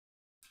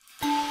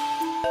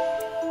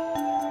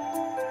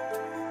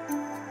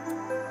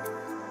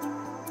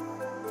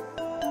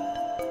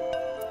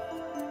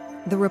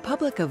The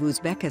Republic of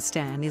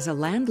Uzbekistan is a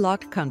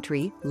landlocked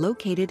country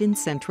located in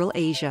Central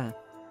Asia.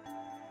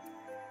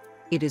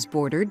 It is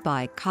bordered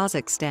by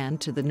Kazakhstan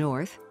to the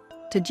north,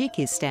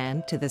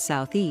 Tajikistan to the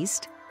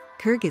southeast,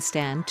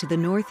 Kyrgyzstan to the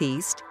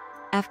northeast,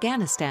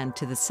 Afghanistan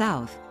to the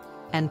south,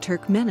 and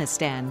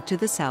Turkmenistan to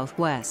the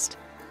southwest.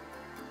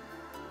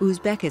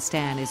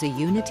 Uzbekistan is a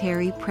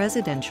unitary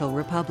presidential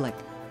republic.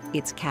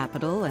 Its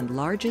capital and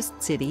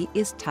largest city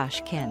is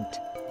Tashkent.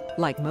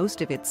 Like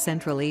most of its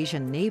Central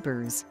Asian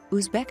neighbors,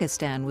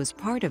 Uzbekistan was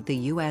part of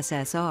the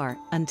USSR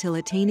until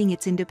attaining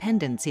its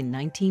independence in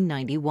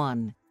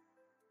 1991.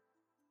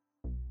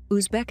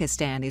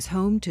 Uzbekistan is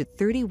home to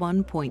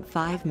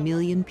 31.5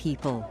 million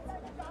people.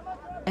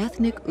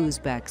 Ethnic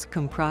Uzbeks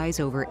comprise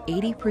over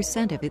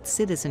 80% of its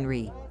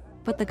citizenry,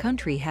 but the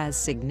country has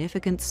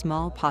significant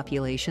small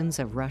populations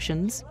of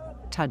Russians,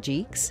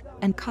 Tajiks,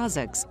 and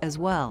Kazakhs as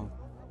well.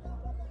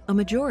 A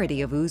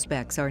majority of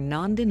Uzbeks are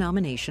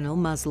non-denominational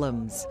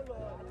Muslims.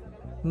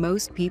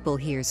 Most people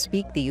here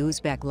speak the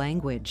Uzbek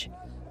language,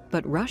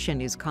 but Russian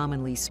is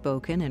commonly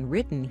spoken and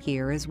written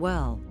here as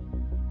well.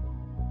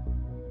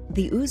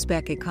 The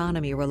Uzbek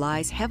economy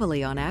relies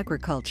heavily on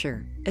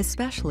agriculture,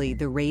 especially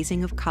the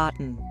raising of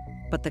cotton.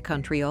 But the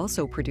country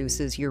also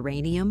produces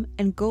uranium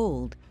and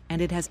gold,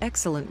 and it has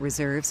excellent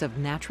reserves of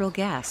natural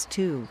gas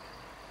too.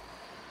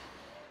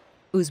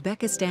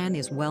 Uzbekistan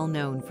is well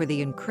known for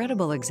the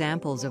incredible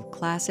examples of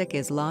classic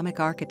Islamic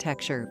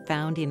architecture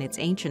found in its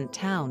ancient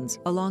towns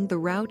along the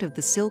route of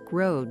the Silk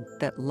Road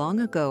that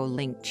long ago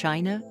linked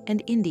China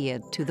and India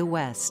to the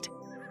west.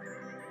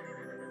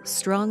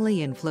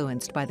 Strongly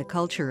influenced by the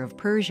culture of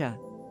Persia,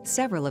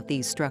 several of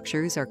these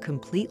structures are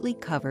completely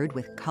covered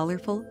with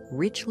colorful,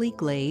 richly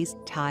glazed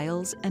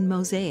tiles and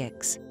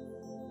mosaics.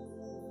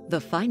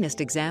 The finest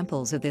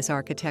examples of this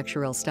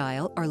architectural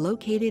style are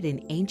located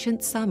in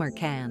ancient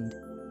Samarkand.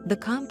 The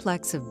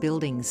complex of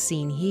buildings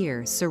seen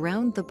here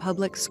surround the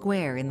public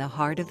square in the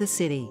heart of the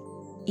city.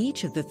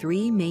 Each of the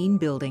three main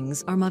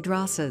buildings are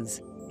madrasas,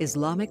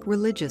 Islamic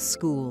religious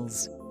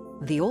schools.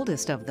 The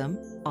oldest of them,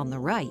 on the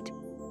right,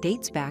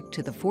 dates back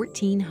to the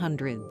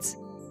 1400s.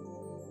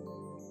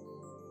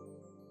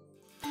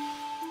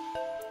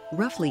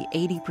 Roughly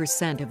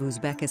 80% of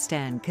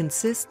Uzbekistan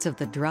consists of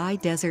the dry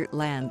desert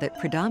land that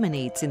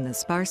predominates in the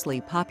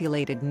sparsely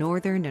populated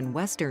northern and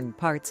western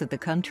parts of the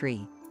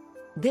country.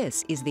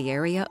 This is the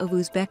area of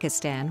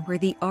Uzbekistan where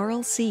the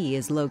Aral Sea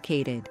is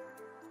located.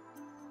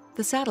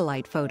 The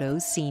satellite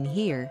photos seen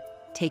here,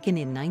 taken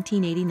in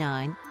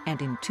 1989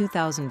 and in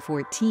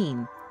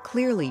 2014,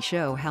 clearly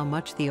show how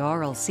much the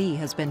Aral Sea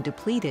has been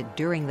depleted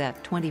during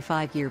that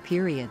 25-year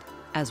period,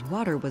 as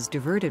water was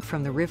diverted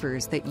from the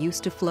rivers that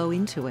used to flow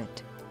into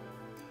it.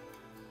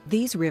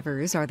 These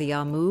rivers are the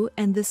Amu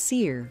and the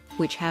Sir,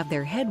 which have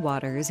their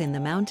headwaters in the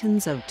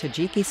mountains of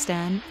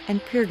Tajikistan and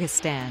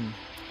Kyrgyzstan.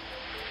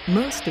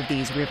 Most of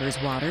these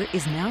rivers' water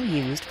is now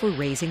used for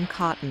raising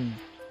cotton.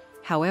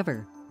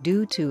 However,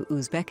 due to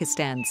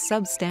Uzbekistan's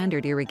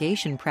substandard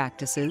irrigation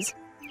practices,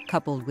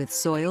 coupled with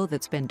soil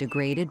that's been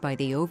degraded by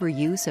the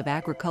overuse of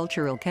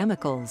agricultural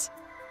chemicals,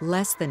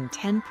 less than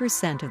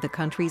 10% of the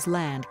country's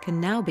land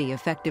can now be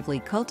effectively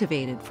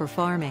cultivated for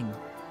farming.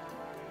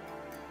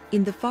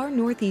 In the far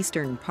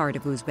northeastern part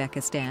of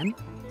Uzbekistan,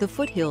 the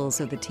foothills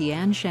of the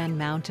Tian Shan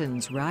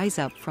Mountains rise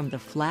up from the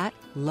flat,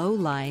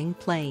 low-lying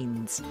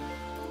plains.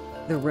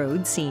 The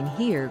road seen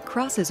here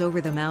crosses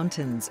over the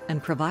mountains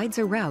and provides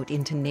a route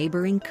into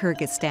neighboring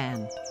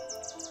Kyrgyzstan.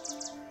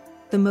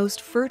 The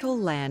most fertile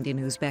land in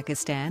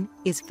Uzbekistan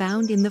is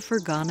found in the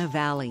Fergana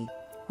Valley,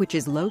 which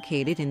is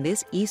located in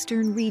this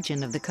eastern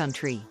region of the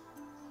country.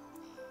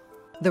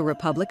 The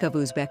Republic of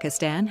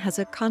Uzbekistan has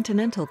a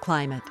continental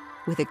climate,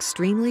 with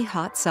extremely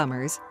hot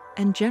summers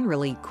and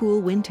generally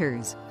cool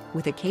winters,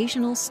 with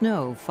occasional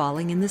snow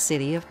falling in the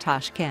city of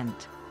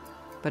Tashkent.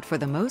 But for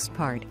the most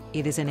part,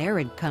 it is an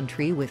arid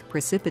country with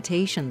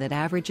precipitation that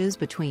averages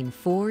between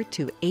 4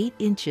 to 8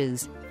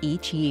 inches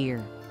each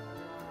year.